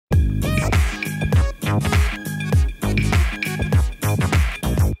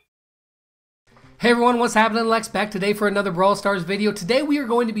Hey everyone, what's happening? Lex back today for another Brawl Stars video. Today we are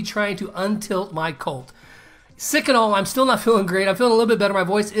going to be trying to untilt my Colt. Sick and all, I'm still not feeling great. I'm feeling a little bit better. My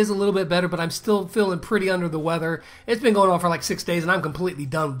voice is a little bit better, but I'm still feeling pretty under the weather. It's been going on for like 6 days and I'm completely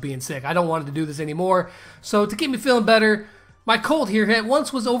done with being sick. I don't want to do this anymore. So to keep me feeling better, my Colt here at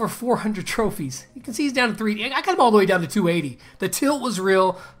once was over 400 trophies. You can see he's down to 3. I got him all the way down to 280. The tilt was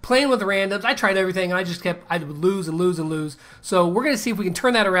real, playing with the randoms. I tried everything, and I would lose and lose and lose. So we're going to see if we can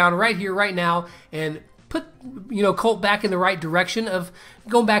turn that around right here, right now, and put, Colt back in the right direction of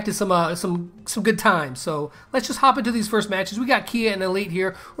going back to some good times. So let's just hop into these first matches. We got Kia and Elite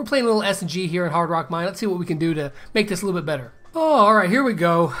here. We're playing a little S&G here in Hard Rock Mine. Let's see what we can do to make this a little bit better. Oh, all right, here we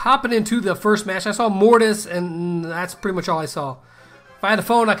go. Hopping into the first match. I saw Mortis, and that's pretty much all I saw. If I had a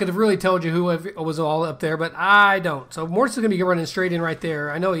phone, I could have really told you who was all up there, but I don't. So Mortis is going to be running straight in right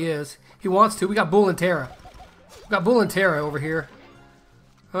there. I know he is. He wants to. We got Bull and Tara. We got Bull and Tara over here.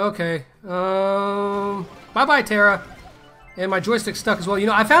 Okay. Bye-bye, Tara. And my joystick's stuck as well.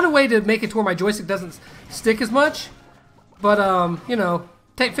 I found a way to make it to where my joystick doesn't stick as much. But,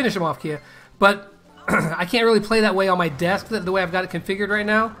 finish him off, Kia. But I can't really play that way on my desk, the way I've got it configured right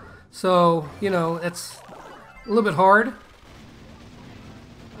now. So, it's a little bit hard.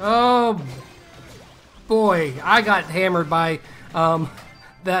 Oh, boy. I got hammered by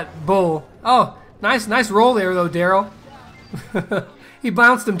that Bull. Oh, nice roll there, though, Darryl. He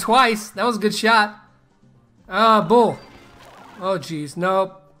bounced him twice. That was a good shot. Bull. Oh, jeez.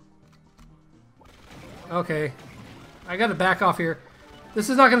 Nope. Okay. I got to back off here. This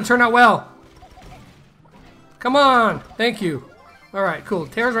is not going to turn out well. Come on! Thank you. Alright, cool.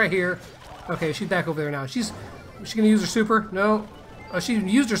 Tara's right here. Okay, she's back over there now. Is she gonna use her super? No. Oh, she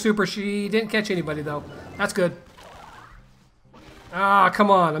used her super. She didn't catch anybody, though. That's good. Ah,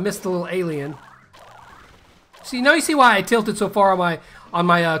 come on. I missed the little alien. See, now you see why I tilted so far on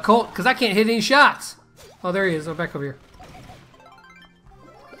my Colt? Because I can't hit any shots. Oh, there he is. Oh, back over here.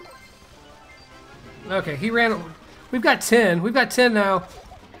 Okay, he ran. We've got 10. We've got 10 now.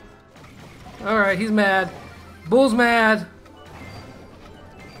 Alright, he's mad. Bull's mad.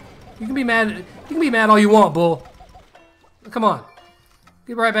 You can be mad. You can be mad all you want, Bull. Come on.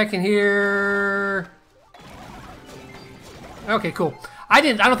 Get right back in here. Okay, cool. I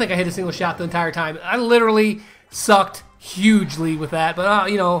don't think I hit a single shot the entire time. I literally sucked hugely with that. But what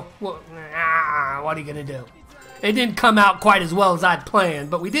are you gonna do? It didn't come out quite as well as I'd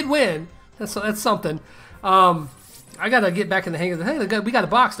planned, but we did win. That's something. I gotta get back in the hang of the. Hey, we got a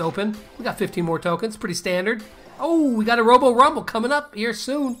box to open. We got 15 more tokens. Pretty standard. Oh, we got a Robo Rumble coming up here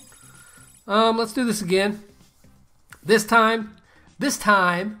soon. Let's do this again. This time,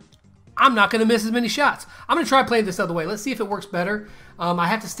 I'm not gonna miss as many shots. I'm gonna try playing this other way. Let's see if it works better. I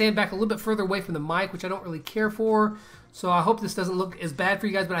have to stand back a little bit further away from the mic, which I don't really care for. So I hope this doesn't look as bad for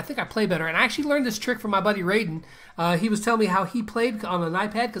you guys, but I think I play better. And I actually learned this trick from my buddy Raiden. He was telling me how he played on an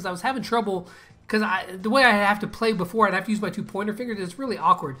iPad because I was having trouble. Because the way I have to play before, I'd have to use my 2 pointer fingers. It's really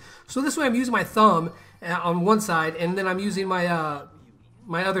awkward. So this way I'm using my thumb on one side, and then I'm using my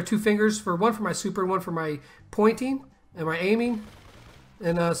my other 2 fingers, one for my super and one for my pointing and my aiming.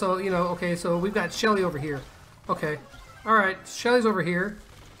 And okay, so we've got Shelly over here. Okay. All right, Shelly's over here.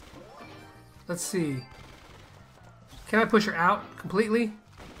 Let's see. Can I push her out completely?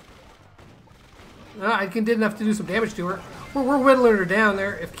 I did enough to do some damage to her. We're whittling her down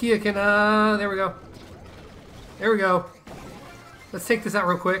there. If Kia can, there we go. There we go. Let's take this out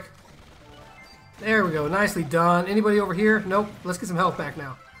real quick. There we go. Nicely done. Anybody over here? Nope. Let's get some health back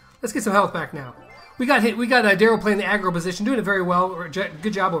now. Let's get some health back now. We got Darryl playing the aggro position, doing it very well.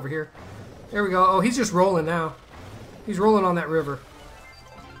 Good job over here. There we go. Oh, he's just rolling now. He's rolling on that river.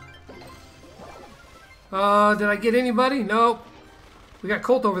 Did I get anybody? Nope. We got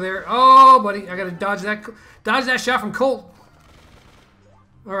Colt over there. Oh, buddy, I gotta dodge that shot from Colt.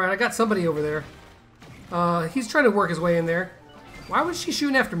 All right, I got somebody over there. He's trying to work his way in there. Why was she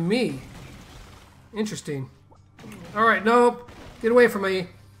shooting after me? Interesting. All right, nope. Get away from me.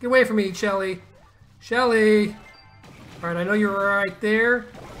 Get away from me, Shelly. Shelly. All right, I know you're right there.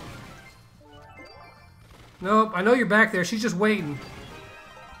 Nope, I know you're back there. She's just waiting.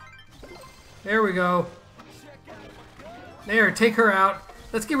 There we go. There, take her out.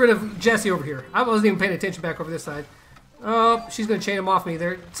 Let's get rid of Jessie over here. I wasn't even paying attention back over this side. Oh, she's going to chain him off me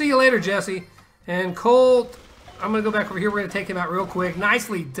there. See you later, Jessie. And Colt, I'm going to go back over here. We're going to take him out real quick.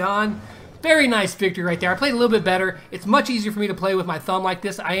 Nicely done. Very nice victory right there. I played a little bit better. It's much easier for me to play with my thumb like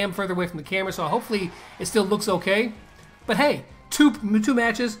this. I am further away from the camera, so hopefully it still looks okay. But hey, two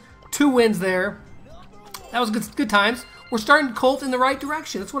matches, 2 wins there. That was good times. We're starting Colt in the right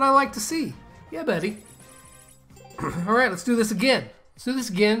direction. That's what I like to see. Yeah, buddy. All right, let's do this again. Let's do this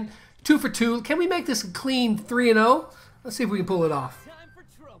again. 2 for 2. Can we make this a clean 3-0? Let's see if we can pull it off.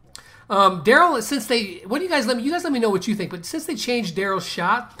 Darryl, since they, what do you guys let me know what you think. But since they changed Darryl's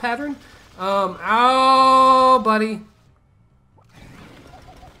shot pattern, oh, buddy.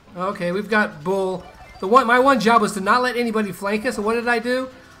 Okay, we've got Bull. My one job was to not let anybody flank us. And what did I do?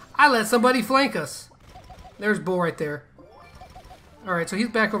 I let somebody flank us. There's Bull right there. All right, so he's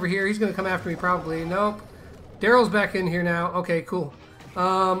back over here. He's going to come after me probably. Nope. Darryl's back in here now. Okay, cool.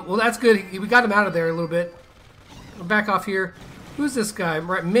 Well, that's good. We got him out of there a little bit. We're back off here. Who's this guy?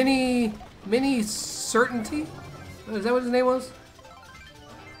 Right, Mini Certainty? Is that what his name was?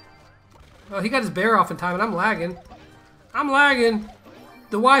 Oh, he got his bear off in time, and I'm lagging. I'm lagging.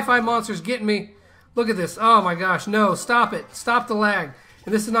 The Wi-Fi monster's getting me. Look at this. Oh my gosh, no, stop it. Stop the lag.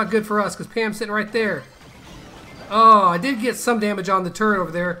 And this is not good for us, because Pam's sitting right there. Oh, I did get some damage on the turret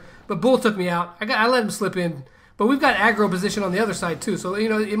over there, but Bull took me out. I let him slip in. But we've got aggro position on the other side too, so you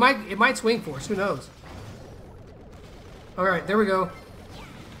know it might swing for us. Who knows? All right, there we go.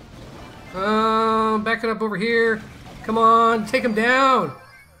 Back it up over here. Come on, take him down.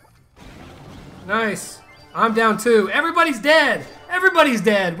 Nice. I'm down too. Everybody's dead. Everybody's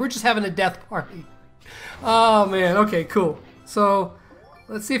dead. We're just having a death party. Oh man. Okay, cool. So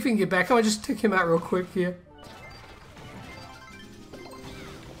let's see if we can get back. Come on, just take him out real quick here.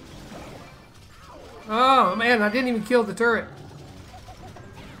 Oh man, I didn't even kill the turret.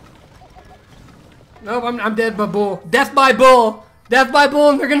 Nope, I'm dead by Bull. Death by Bull. Death by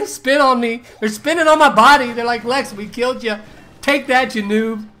Bull, and they're gonna spin on me. They're spinning on my body. They're like, Lex, we killed you. Take that, you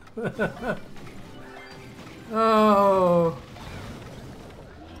noob. Oh.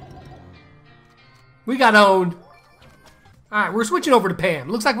 We got owned. Alright, we're switching over to Pam.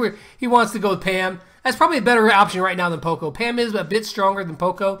 Looks like he wants to go with Pam. That's probably a better option right now than Poco. Pam is a bit stronger than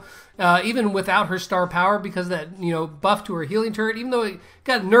Poco, even without her star power, because of that, you know, buff to her healing turret. Even though it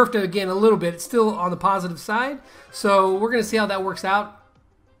got nerfed again a little bit, it's still on the positive side. So we're going to see how that works out.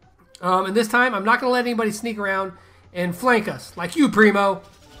 And this time, I'm not going to let anybody sneak around and flank us, like you, Primo.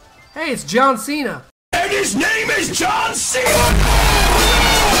 Hey, it's John Cena. And his name is John Cena!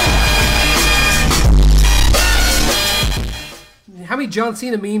 How many John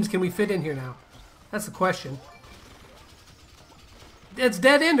Cena memes can we fit in here now? That's the question. It's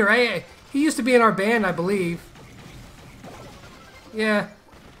Dead Ender. He used to be in our band, I believe. Yeah.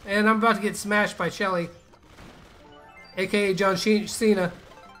 And I'm about to get smashed by Shelly. A.K.A. John Cena.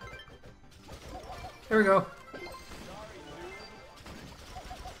 There we go.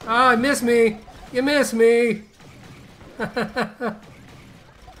 Oh, you missed me. You missed me.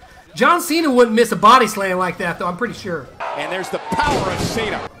 John Cena wouldn't miss a body slam like that, though, I'm pretty sure. And there's the power of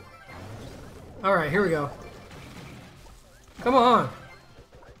Cena. Alright, here we go. Come on.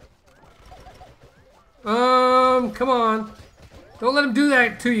 Come on. Don't let him do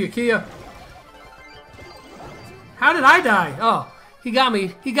that to you, Kia. How did I die? Oh, he got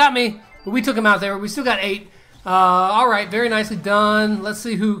me. He got me. But we took him out there. We still got 8. Alright, very nicely done. Let's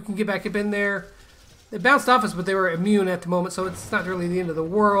see who can get back up in there. They bounced off us, but they were immune at the moment, so it's not really the end of the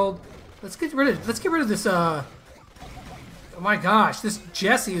world. Let's get rid of this, oh my gosh, this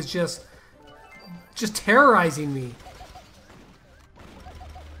Jesse is just terrorizing me.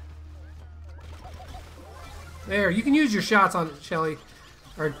 There, you can use your shots on Shelly.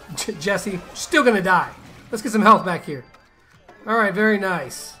 Or Jesse. Still gonna die. Let's get some health back here. Alright, very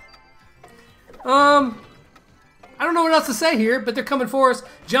nice. I don't know what else to say here, but they're coming for us.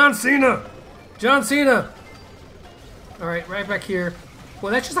 John Cena! John Cena! Alright, right back here.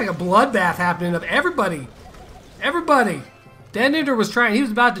 Well, that's just like a bloodbath happening of everybody. Everybody! Dead Ender was trying. He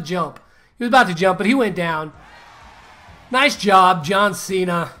was about to jump. He was about to jump, but he went down. Nice job, John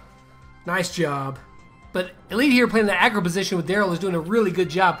Cena. Nice job. But Elite here playing the aggro position with Darryl is doing a really good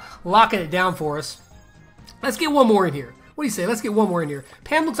job locking it down for us. Let's get one more in here. What do you say? Let's get one more in here.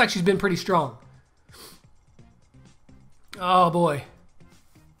 Pam looks like she's been pretty strong. Oh, boy.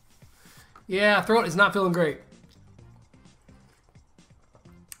 Yeah, throat is not feeling great.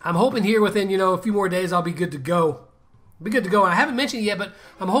 I'm hoping here within, you know, a few more days I'll be good to go. Be good to go. And I haven't mentioned it yet, but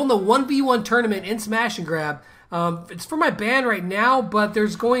I'm holding a 1v1 tournament in Smash and Grab. It's for my band right now, but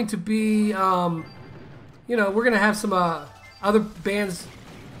there's going to be, you know, we're going to have some other bands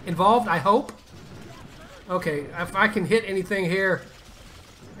involved, I hope. Okay, if I can hit anything here.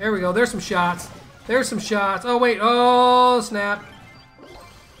 There we go. There's some shots. There's some shots. Oh, wait. Oh, snap.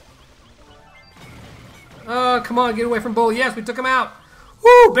 Oh, come on. Get away from Bull. Yes, we took him out.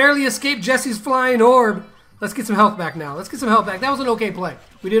 Woo! Barely escaped Jesse's flying orb. Let's get some health back now. Let's get some health back. That was an okay play.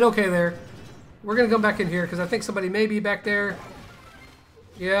 We did okay there. We're going to come back in here because I think somebody may be back there.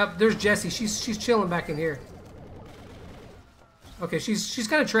 Yep, there's Jessie. She's chilling back in here. Okay, she's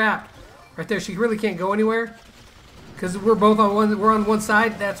kind of trapped right there. She really can't go anywhere because we're both on one. We're on one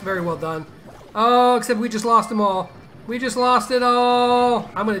side. That's very well done. Oh, except we just lost them all. We just lost it all.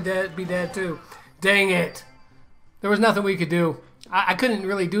 I'm gonna be dead too. Dang it! There was nothing we could do. I couldn't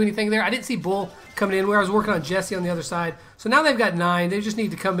really do anything there. I didn't see Bull coming in where I was working on Jesse on the other side. So now they've got 9. They just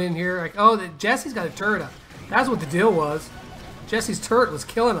need to come in here. Like, oh, Jesse's got a turret up. That's what the deal was. Jesse's turret was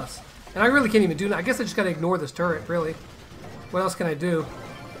killing us. And I really can't even do that. I guess I just got to ignore this turret, really. What else can I do?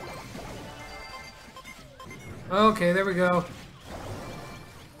 Okay, there we go.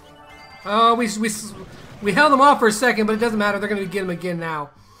 Oh, we held them off for a second, but it doesn't matter. They're going to get them again now.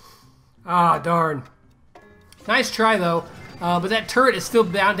 Ah, darn. Nice try, though. But that turret is still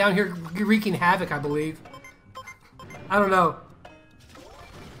down here wreaking havoc, I believe. I don't know.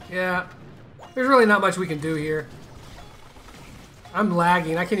 Yeah. There's really not much we can do here. I'm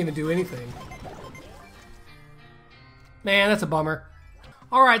lagging. I can't even do anything. Man, that's a bummer.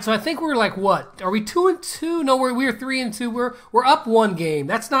 Alright, so I think we're like, what? Are we 2-2? No, we're 3-2. We're up 1 game.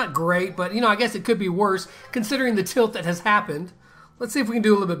 That's not great, but, you know, I guess it could be worse, considering the tilt that has happened. Let's see if we can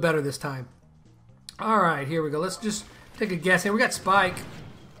do a little bit better this time. Alright, here we go. Let's just take a guess here. We got Spike.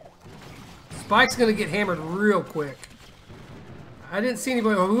 Spike's going to get hammered real quick. I didn't see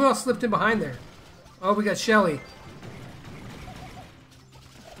anybody. Oh, who else slipped in behind there? Oh, we got Shelly.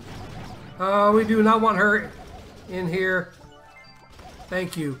 Oh, we do not want her in here.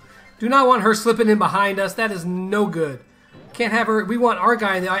 Thank you. Do not want her slipping in behind us. That is no good. Can't have her. We want our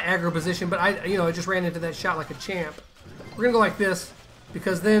guy in the aggro position, but I just ran into that shot like a champ. We're going to go like this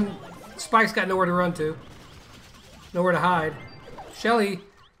because then Spike's got nowhere to run to. Nowhere to hide. Shelly,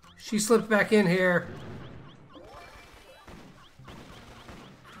 she slipped back in here.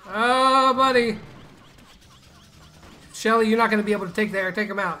 Oh, buddy. Shelly, you're not going to be able to take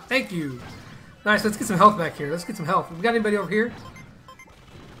him out. Thank you. Nice, let's get some health back here. Let's get some health. We got anybody over here?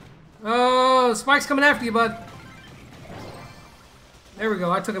 Oh, Spike's coming after you, bud. There we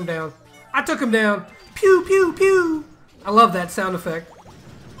go. I took him down. I took him down. Pew, pew, pew. I love that sound effect.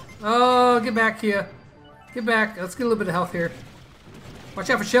 Oh, get back here. Get back. Let's get a little bit of health here. Watch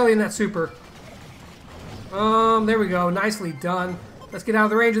out for Shelly and that super. There we go. Nicely done. Let's get out of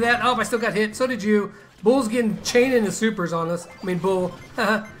the range of that. Oh, I still got hit. So did you. Bull's getting chaining his supers on us. I mean, Bull.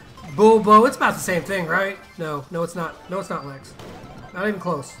 Bull, Bo. It's about the same thing, right? No, it's not. No, it's not, Lex. Not even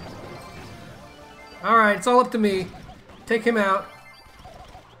close. Alright, it's all up to me. Take him out.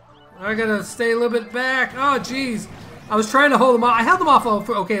 I gotta stay a little bit back. Oh, jeez. I was trying to hold him off. I held him off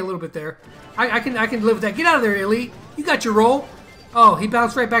okay a little bit there. I can live with that. Get out of there, Elite. You got your roll. Oh, he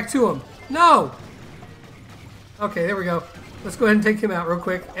bounced right back to him. No. Okay, there we go. Let's go ahead and take him out real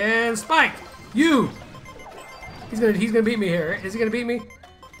quick. And Spike, you. He's gonna beat me here. Is he gonna beat me?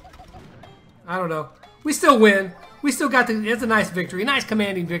 I don't know. We still win. We still got it's a nice victory, a nice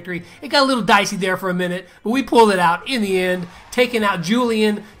commanding victory. It got a little dicey there for a minute, but we pulled it out in the end, taking out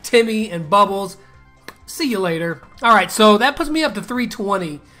Julian, Timmy, and Bubbles. See you later. All right, so that puts me up to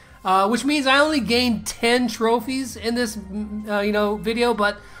 320, which means I only gained 10 trophies in this, video.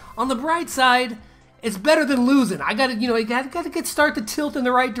 But on the bright side, it's better than losing. I got to start the tilt in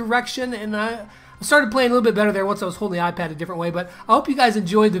the right direction, and I started playing a little bit better there once I was holding the iPad a different way. But I hope you guys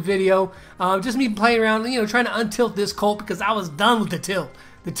enjoyed the video. Just me playing around, trying to untilt this Colt because I was done with the tilt.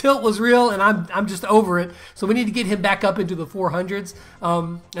 The tilt was real, and I'm just over it. So we need to get him back up into the 400s.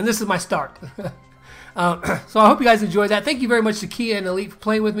 And this is my start. So I hope you guys enjoyed that. Thank you very much to Kia and Elite for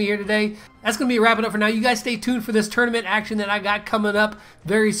playing with me here today. That's going to be wrapping up for now. You guys stay tuned for this tournament action that I got coming up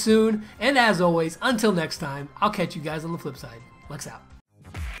very soon. And as always, until next time, I'll catch you guys on the flip side. Lex out.